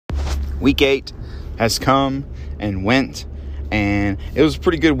Week 8 has come and went, and it was a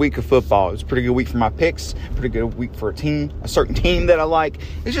pretty good week of football. It was a pretty good week for my picks, pretty good week for a certain team that I like.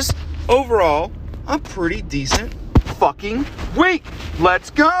 It's just overall a pretty decent fucking week. Let's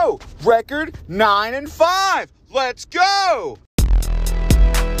go. Record 9-5. Let's go.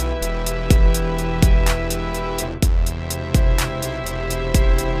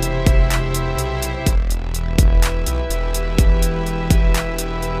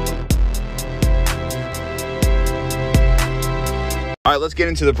 All right, let's get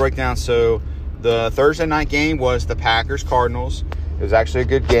into the breakdown. So the Thursday night game was the Packers-Cardinals. It was actually a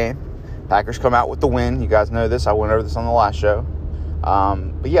good game. Packers come out with the win. You guys know this. I went over this on the last show.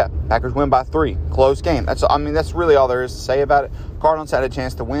 But yeah, Packers win by 3. Close game. That's really all there is to say about it. Cardinals had a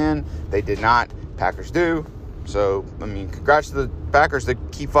chance to win. They did not. Packers do. So, congrats to the Packers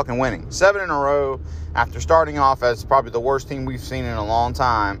that keep fucking winning. 7 in a row after starting off as probably the worst team we've seen in a long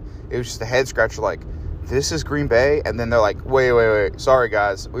time. It was just a head scratcher like, this is Green Bay? And then they're like, wait. Sorry,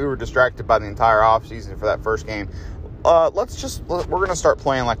 guys. We were distracted by the entire offseason for that first game. We're going to start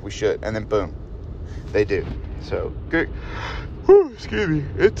playing like we should. And then, boom, they do. So, good. Whew, excuse me.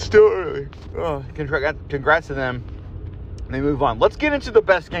 It's still early. Congrats to them. And they move on. Let's get into the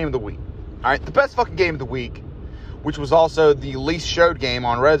best game of the week. All right, the best fucking game of the week, which was also the least showed game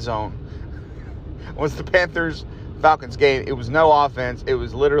on Red Zone, was the Panthers-Falcons game. It was no offense. It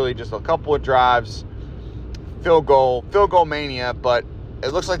was literally just a couple of drives. Field goal mania, but it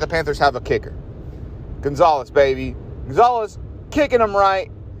looks like the Panthers have a kicker. Gonzalez, baby. Gonzalez kicking them right.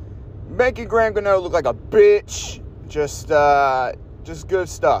 Making Graham Gano look like a bitch. Just good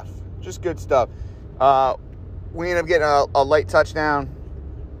stuff. Just good stuff. We ended up getting a late touchdown,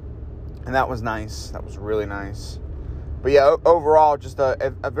 and that was nice. That was really nice. But yeah, overall, just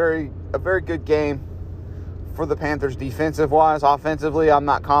a very good game for the Panthers defensive-wise. Offensively, I'm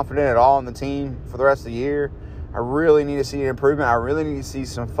not confident at all in the team for the rest of the year. I really need to see an improvement. I really need to see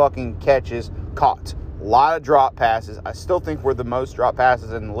some fucking catches caught. A lot of drop passes. I still think we're the most drop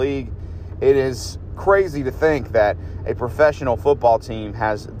passes in the league. It is crazy to think that a professional football team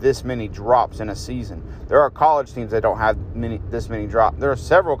has this many drops in a season. There are college teams that don't have this many drops. There are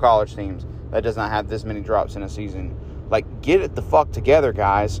several college teams that does not have this many drops in a season. Like, get it the fuck together,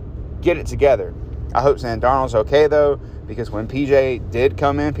 guys. Get it together. I hope Sam Darnold's okay, though, because when PJ did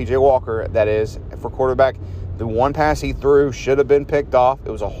come in, PJ Walker, that is, for quarterback, the one pass he threw should have been picked off.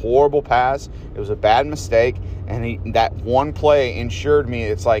 It was a horrible pass. It was a bad mistake, and that one play ensured me.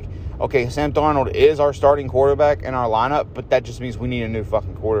 It's like, okay, Sam Darnold is our starting quarterback in our lineup, but that just means we need a new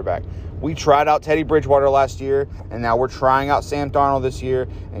fucking quarterback. We tried out Teddy Bridgewater last year, and now we're trying out Sam Darnold this year.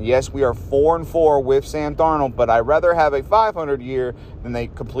 And yes, we are 4-4 with Sam Darnold, but I'd rather have a 500 year than a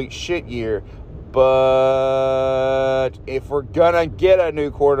complete shit year. But if we're going to get a new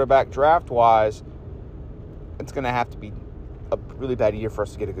quarterback draft-wise, it's going to have to be a really bad year for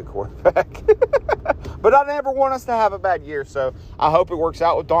us to get a good quarterback. But I never want us to have a bad year, so I hope it works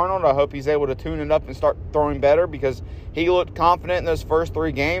out with Darnold. I hope he's able to tune it up and start throwing better, because he looked confident in those first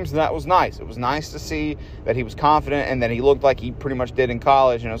 3 games, and that was nice. It was nice to see that he was confident and that he looked like he pretty much did in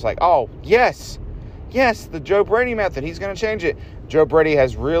college, and it was like, oh, yes, the Joe Brady method. He's going to change it. Joe Brady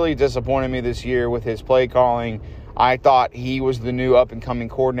has really disappointed me this year with his play calling. I thought he was the new up-and-coming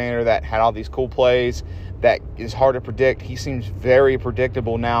coordinator that had all these cool plays that is hard to predict. He seems very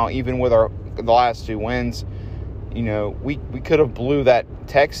predictable now, even with the last 2 wins. You know, we could have blew that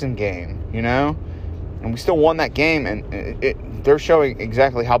Texan game, you know? And we still won that game, and they're showing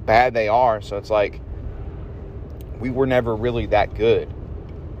exactly how bad they are. So it's like, we were never really that good.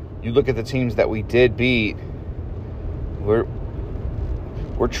 You look at the teams that we did beat, we're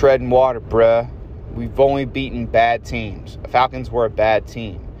treading water, bruh. We've only beaten bad teams. The Falcons were a bad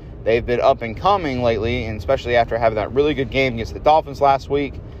team. They've been up and coming lately, and especially after having that really good game against the Dolphins last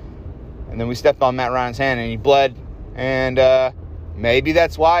week. And then we stepped on Matt Ryan's hand, and he bled. And maybe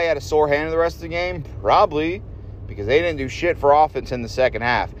that's why he had a sore hand the rest of the game. Probably, because they didn't do shit for offense in the second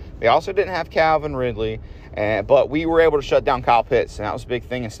half. They also didn't have Calvin Ridley, but we were able to shut down Kyle Pitts, and that was a big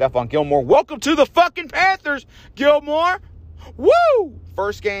thing. And Stephon Gilmore, welcome to the fucking Panthers, Gilmore. Woo!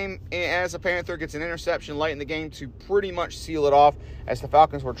 First game as a Panther, gets an interception late in the game to pretty much seal it off as the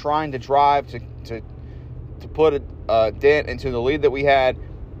Falcons were trying to drive to put a dent into the lead that we had.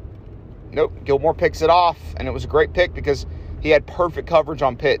 Nope, Gilmore picks it off, and it was a great pick because he had perfect coverage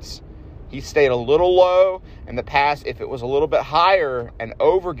on Pitts. He stayed a little low, and the pass, if it was a little bit higher and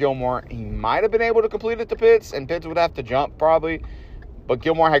over Gilmore, he might have been able to complete it to Pitts, and Pitts would have to jump probably. But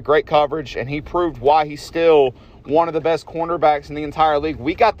Gilmore had great coverage, and he proved why he's still one of the best cornerbacks in the entire league.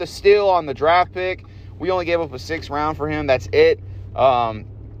 We got the steal on the draft pick. We only gave up a 6th round for him. That's it.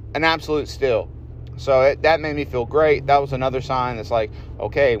 an absolute steal. So that made me feel great. That was another sign that's like,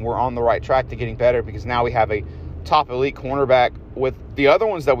 okay, we're on the right track to getting better, because now we have a top elite cornerback with the other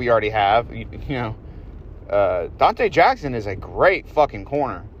ones that we already have. Dante Jackson is a great fucking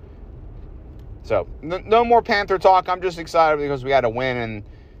corner. So no more Panther talk. I'm just excited because we had a win and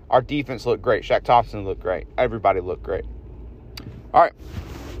our defense looked great. Shaq Thompson looked great. Everybody looked great. All right.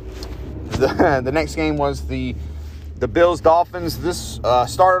 The next game was the Bills-Dolphins. This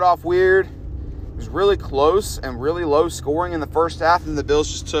started off weird. It was really close and really low scoring in the first half, and the Bills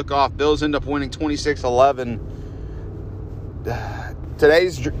just took off. Bills end up winning 26-11.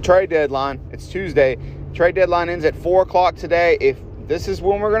 Today's trade deadline. It's Tuesday. Trade deadline ends at 4 o'clock today. If this is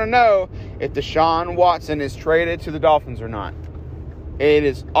when we're going to know if Deshaun Watson is traded to the Dolphins or not. It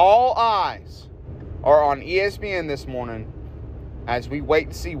is all eyes are on ESPN this morning as we wait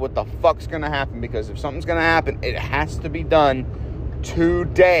to see what the fuck's going to happen, because if something's going to happen, it has to be done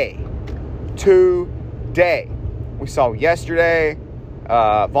today. Today. We saw yesterday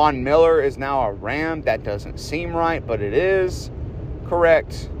Von Miller is now a Ram. That doesn't seem right, but it is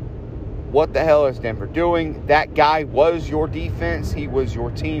correct. What the hell is Denver doing? That guy was your defense. He was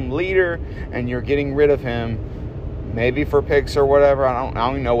your team leader, and you're getting rid of him. Maybe for picks or whatever. I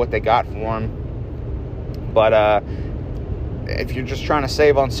don't even know what they got for him. But if you're just trying to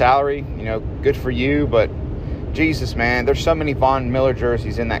save on salary, good for you. But Jesus, man, there's so many Von Miller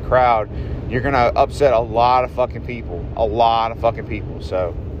jerseys in that crowd. You're going to upset a lot of fucking people. A lot of fucking people.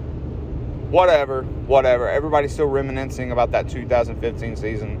 So, whatever. Everybody's still reminiscing about that 2015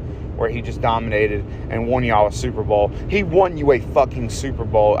 season where he just dominated and won y'all a Super Bowl. He won you a fucking Super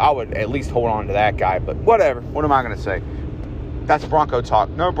Bowl. I would at least hold on to that guy. But whatever. What am I going to say? That's Bronco talk.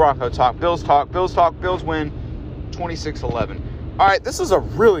 No Bronco talk. Bills talk. Bills talk. Bills win 26-11. All right, this is a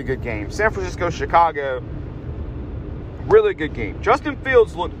really good game. San Francisco, Chicago. Really good game. Justin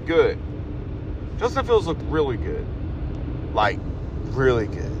Fields looked good. Justin Fields looked really good. Like, really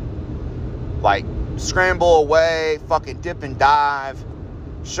good. Like, scramble away, fucking dip and dive.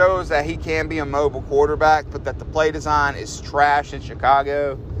 Shows that he can be a mobile quarterback, but that the play design is trash in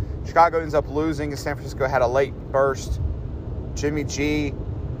Chicago. Chicago ends up losing, and San Francisco had a late burst. Jimmy G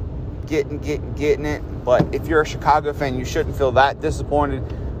getting it. But if you're a Chicago fan, you shouldn't feel that disappointed.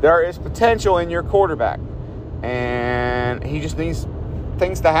 There is potential in your quarterback, and he just needs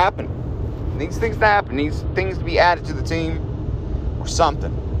things to happen. Needs things to be added to the team or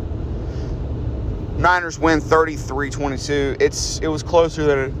something. Niners win 33-22. It was closer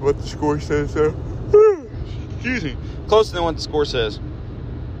than what the score says. So, excuse me, closer than what the score says.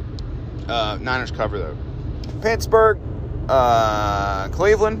 Niners cover though. Pittsburgh,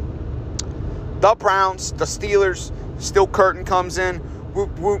 Cleveland, the Browns, the Steelers. Still curtain comes in.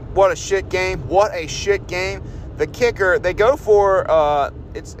 Whoop, whoop, what a shit game. What a shit game. The kicker, they go for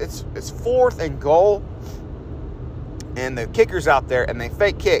it's 4th and goal, and the kicker's out there, and they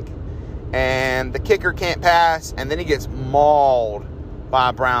fake kick. And the kicker can't pass, and then he gets mauled by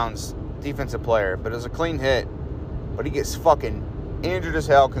a Browns defensive player. But it was a clean hit. But he gets fucking injured as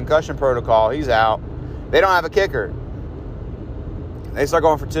hell. Concussion protocol. He's out. They don't have a kicker. They start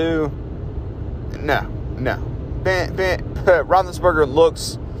going for 2. No. Roethlisberger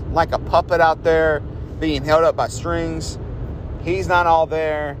looks like a puppet out there being held up by strings. He's not all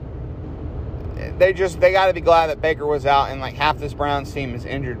there. They got to be glad that Baker was out, and like half this Browns team is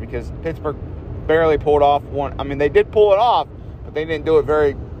injured, because Pittsburgh barely pulled off one. I mean, they did pull it off, but they didn't do it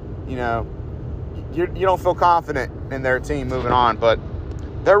very, you don't feel confident in their team moving on. But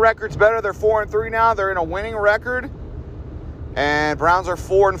their record's better. They're 4-3 now. They're in a winning record, and Browns are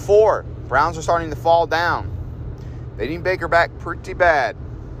 4-4. Browns are starting to fall down. They need Baker back pretty bad.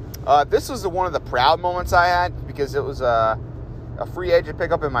 This was one of the proud moments I had, because it was a free agent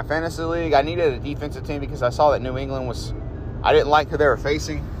pickup in my fantasy league. I needed a defensive team because I saw that New England I didn't like who they were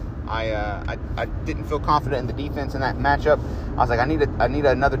facing. I didn't feel confident in the defense in that matchup. I was like, I need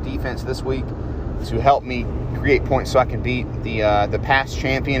another defense this week to help me create points so I can beat the past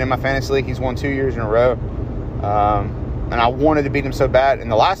champion in my fantasy league. He's won 2 years in a row. And I wanted to beat him so bad. In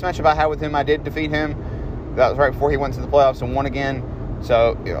the last matchup I had with him, I did defeat him. That was right before he went to the playoffs and won again.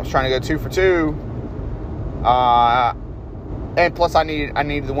 So, I was trying to go 2 for 2. And plus, I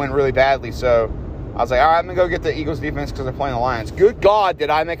needed to win really badly. So, I was like, all right, I'm going to go get the Eagles defense because they're playing the Lions. Good God, did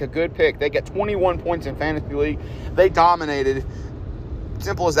I make a good pick. They get 21 points in fantasy league. They dominated.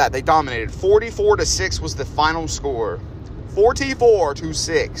 Simple as that. They dominated. 44-6 was the final score.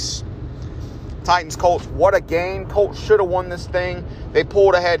 44-6. Titans, Colts, what a game. Colts should have won this thing. They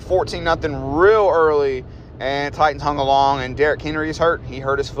pulled ahead 14-0 real early, and Titans hung along, and Derrick Henry is hurt. He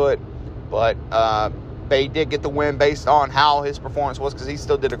hurt his foot. But they did get the win based on how his performance was, because he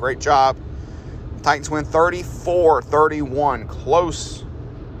still did a great job. Titans win 34-31.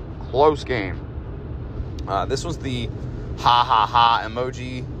 Close game. This was the ha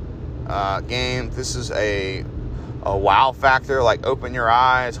emoji game. This is a wow factor, like open your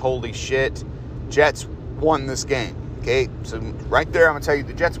eyes, holy shit. Jets won this game. Okay, so right there I'm gonna tell you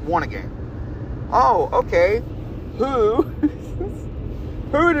the Jets won a game. Oh, okay. Who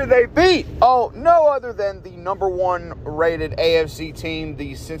did they beat? Oh, no other than the number 1 rated AFC team,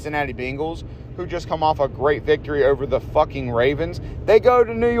 the Cincinnati Bengals, who just come off a great victory over the fucking Ravens. They go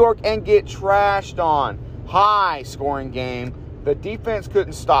to New York and get trashed on. High scoring game. The defense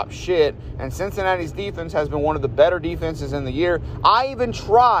couldn't stop shit, and Cincinnati's defense has been one of the better defenses in the year. I even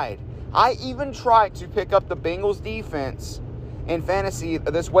tried to pick up the Bengals defense in fantasy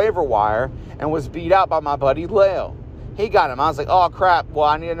this waiver wire and was beat out by my buddy Leo. He got him. I was like, oh crap, well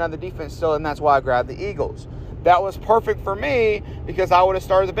I need another defense still, and that's why I grabbed the Eagles. That was perfect for me because I would have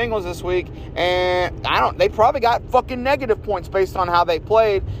started the Bengals this week, and they probably got fucking negative points based on how they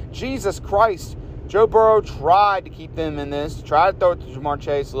played. Jesus Christ. Joe Burrow tried to keep them in this, tried to throw it to Jamar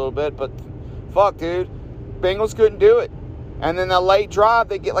Chase a little bit, but fuck, dude. Bengals couldn't do it. And then the late drive,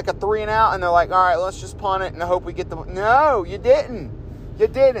 they get like a 3 and out, and they're like, all right, let's just punt it and hope we get the... No, you didn't. You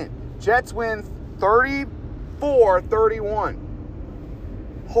didn't. Jets win 34-31.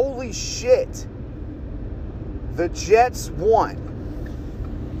 Holy shit. The Jets won.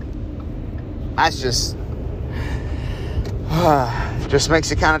 That's just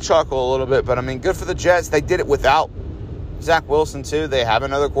makes you kind of chuckle a little bit. But, I mean, good for the Jets. They did it without Zach Wilson, too. They have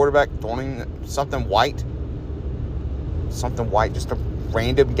another quarterback, something white, just a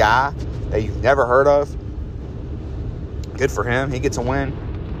random guy that you've never heard of. Good for him. He gets a win.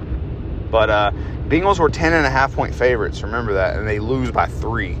 But Bengals were 10.5-point favorites. Remember that. And they lose by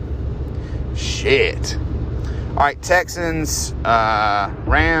 3. Shit. All right, Texans,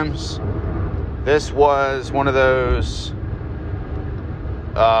 Rams. This was one of those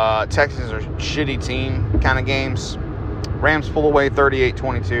Texans are shitty team kind of games. Rams pull away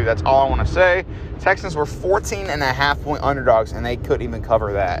 38-22. That's all I want to say. Texans were 14.5-point underdogs, and they couldn't even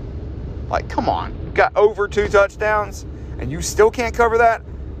cover that. Like, come on. You got over 2 touchdowns, and you still can't cover that?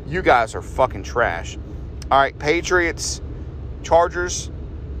 You guys are fucking trash. All right, Patriots, Chargers.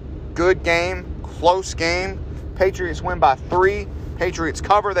 Good game. Close game. Patriots win by 3. Patriots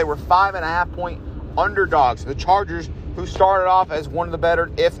cover. They were 5.5-point underdogs. The Chargers, who started off as one of the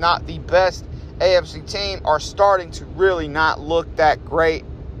better, if not the best, AFC team, are starting to really not look that great.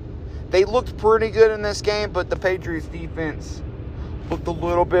 They looked pretty good in this game, but the Patriots defense looked a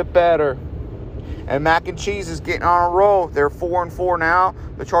little bit better. And Mac and Cheese is getting on a roll. They're 4-4 now.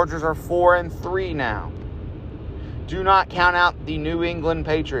 The Chargers are 4-3 now. Do not count out the New England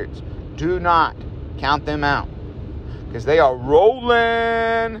Patriots. Do not count them out, because they are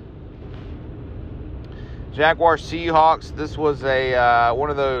rolling. Jaguars, Seahawks. This was a one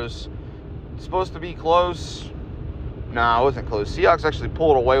of those supposed to be close. No, it wasn't close. Seahawks actually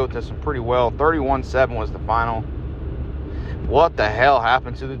pulled away with this one pretty well. 31-7 was the final. What the hell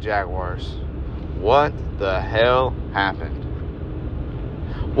happened to the Jaguars? What the hell happened?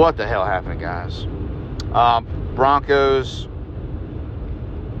 What the hell happened, guys? Broncos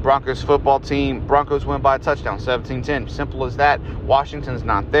football team. Broncos win by a touchdown, 17-10. Simple as that. Washington's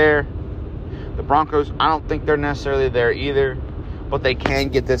not there. The Broncos, I don't think they're necessarily there either, but they can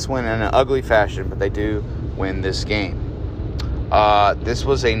get this win in an ugly fashion, but they do win this game. This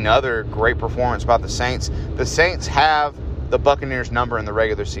was another great performance by the Saints. The Saints have the Buccaneers number in the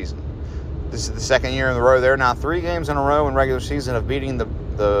regular season. This is the second year in a row. They're now 3 games in a row in regular season of beating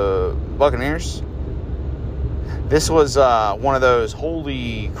the Buccaneers. This was one of those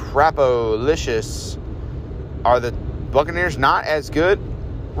holy crap-o-licious. Are the Buccaneers not as good?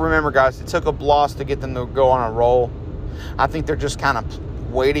 Remember, guys, it took a loss to get them to go on a roll. I think they're just kind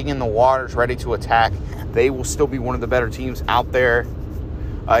of waiting in the waters, ready to attack. They will still be one of the better teams out there.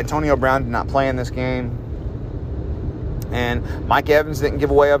 Antonio Brown did not play in this game. And Mike Evans didn't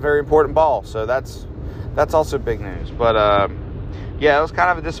give away a very important ball. So that's also big news. But, yeah, it was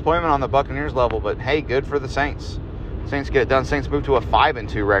kind of a disappointment on the Buccaneers level. But, hey, good for the Saints. Saints get it done. Saints move to a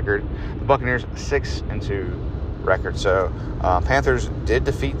 5-2 record. The Buccaneers 6-2 record. So, Panthers did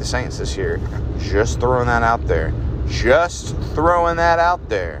defeat the Saints this year. Just throwing that out there.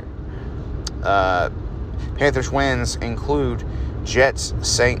 Panthers wins include Jets,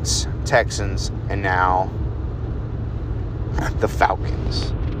 Saints, Texans, and now the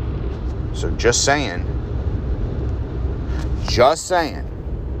Falcons. So just saying.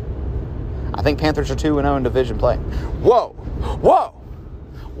 I think Panthers are 2-0 in division play. Whoa.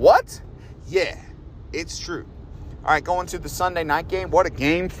 What? Yeah. It's true. All right, going to the Sunday night game. What a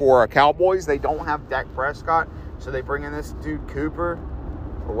game for Cowboys. They don't have Dak Prescott, so they bring in this dude Cooper,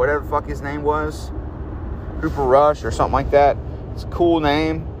 or whatever the fuck his name was. Cooper Rush or something like that. It's a cool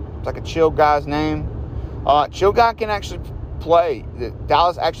name. It's like a chill guy's name. Chill guy can actually play.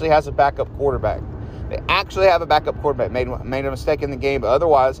 Dallas actually has a backup quarterback. They actually have a backup quarterback. Made a mistake in the game, but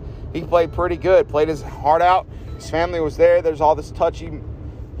otherwise, he played pretty good. Played his heart out. His family was there. There's all this touchy,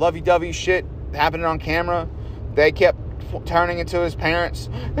 lovey-dovey shit happening on camera. They kept turning it to his parents.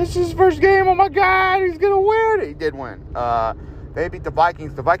 This is his first game. Oh, my God. He's going to win. He did win. They beat the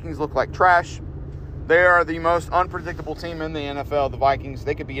Vikings. The Vikings look like trash. They are the most unpredictable team in the NFL, the Vikings.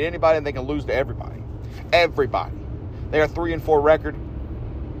 They could beat anybody, and they can lose to everybody. Everybody. They are 3-4 record.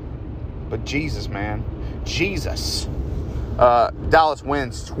 But Jesus, man. Jesus. Dallas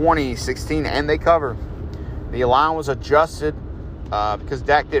wins 20-16, and they cover. The line was adjusted because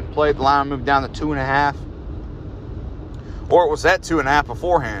Dak didn't play. The line moved down to 2.5. Or it was at 2.5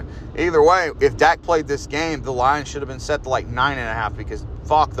 beforehand. Either way, if Dak played this game, the line should have been set to like 9.5 because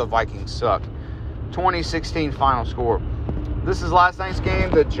fuck, the Vikings suck. 2016 final score. This is last night's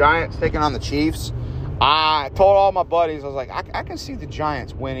game. The Giants taking on the Chiefs. I told all my buddies, I was like, I can see the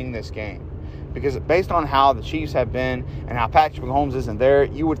Giants winning this game. Because based on how the Chiefs have been and how Patrick Mahomes isn't there,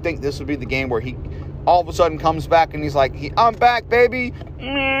 you would think this would be the game where he all of a sudden comes back and he's like, I'm back, baby.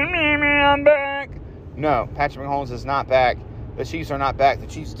 I'm back. No, Patrick Mahomes is not back. The Chiefs are not back. The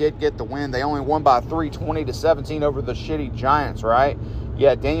Chiefs did get the win. They only won by 3, 20-17 over the shitty Giants, right?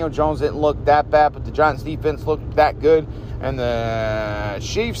 Yeah, Daniel Jones didn't look that bad, but the Giants' defense looked that good. And the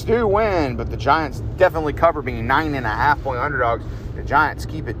Chiefs do win, but the Giants definitely cover, being 9.5-point underdogs. The Giants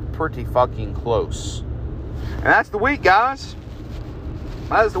keep it pretty fucking close. And that's the week, guys.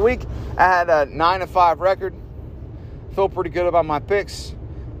 That was the week. I had a 9-5 record. Feel pretty good about my picks.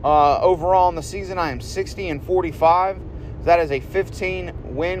 Overall in the season, I am 60-45. That is a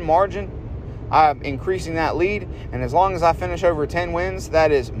 15-win margin. I'm increasing that lead. And as long as I finish over 10 wins,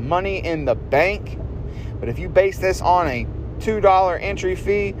 that is money in the bank. But if you base this on a $2 entry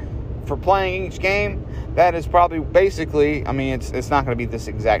fee for playing each game, that is probably basically, I mean, it's not going to be this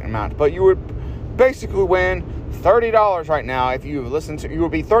exact amount, but you would basically win $30 right now if you listen to, you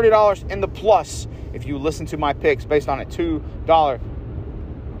would be $30 in the plus if you listen to my picks based on a $2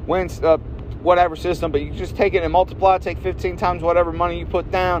 wins, whatever system, but you just take it and multiply, take 15 times whatever money you put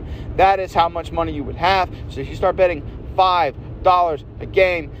down. That is how much money you would have. So if you start betting $5 a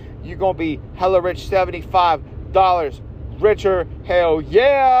game, you're going to be hella rich, $75 richer. Hell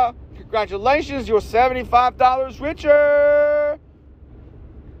yeah. Congratulations, you're $75 richer.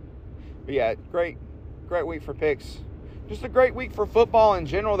 But yeah, great week for picks. Just a great week for football in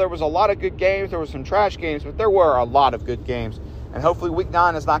general. There was a lot of good games. There were some trash games, but there were a lot of good games. And hopefully week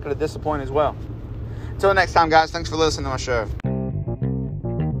 9 is not going to disappoint as well. Until next time, guys, thanks for listening to my show.